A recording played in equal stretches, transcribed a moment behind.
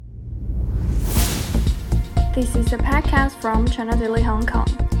This is a podcast from China Daily Hong Kong.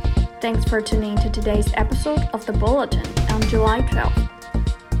 Thanks for tuning to today's episode of The Bulletin on July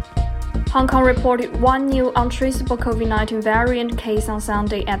 12th. Hong Kong reported one new untraceable COVID-19 variant case on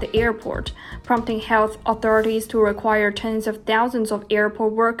Sunday at the airport, prompting health authorities to require tens of thousands of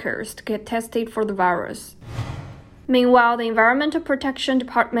airport workers to get tested for the virus. Meanwhile, the Environmental Protection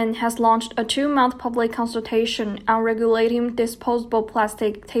Department has launched a 2-month public consultation on regulating disposable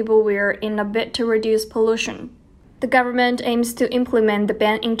plastic tableware in a bid to reduce pollution. The government aims to implement the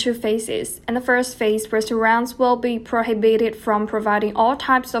ban in 2 phases. In the first phase, restaurants will be prohibited from providing all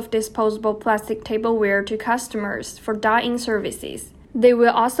types of disposable plastic tableware to customers for dine-in services. They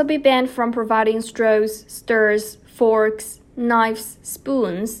will also be banned from providing straws, stirrers, forks, knives,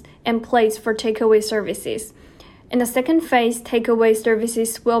 spoons, and plates for takeaway services. In the second phase, takeaway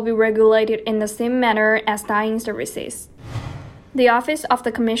services will be regulated in the same manner as dine-in services. The Office of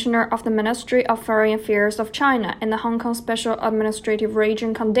the Commissioner of the Ministry of Foreign Affairs of China and the Hong Kong Special Administrative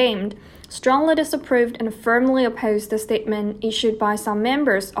Region condemned, strongly disapproved and firmly opposed the statement issued by some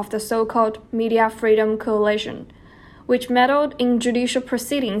members of the so-called Media Freedom Coalition, which meddled in judicial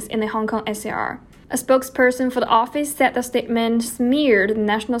proceedings in the Hong Kong SAR. A spokesperson for the office said the statement smeared the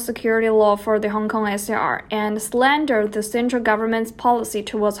national security law for the Hong Kong SAR and slandered the central government's policy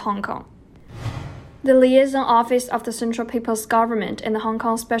towards Hong Kong. The Liaison Office of the Central People's Government and the Hong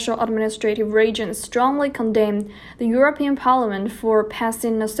Kong Special Administrative Region strongly condemned the European Parliament for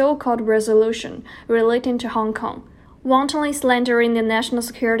passing a so-called resolution relating to Hong Kong, wantonly slandering the national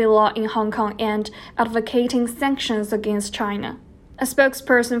security law in Hong Kong and advocating sanctions against China. A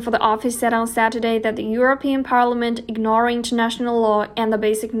spokesperson for the office said on Saturday that the European Parliament, ignoring international law and the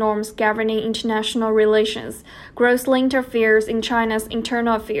basic norms governing international relations, grossly interferes in China's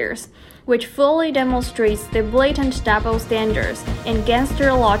internal affairs, which fully demonstrates the blatant double standards and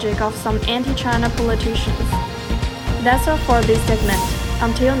gangster logic of some anti-China politicians. That's all for this segment.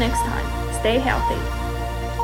 Until next time, stay healthy.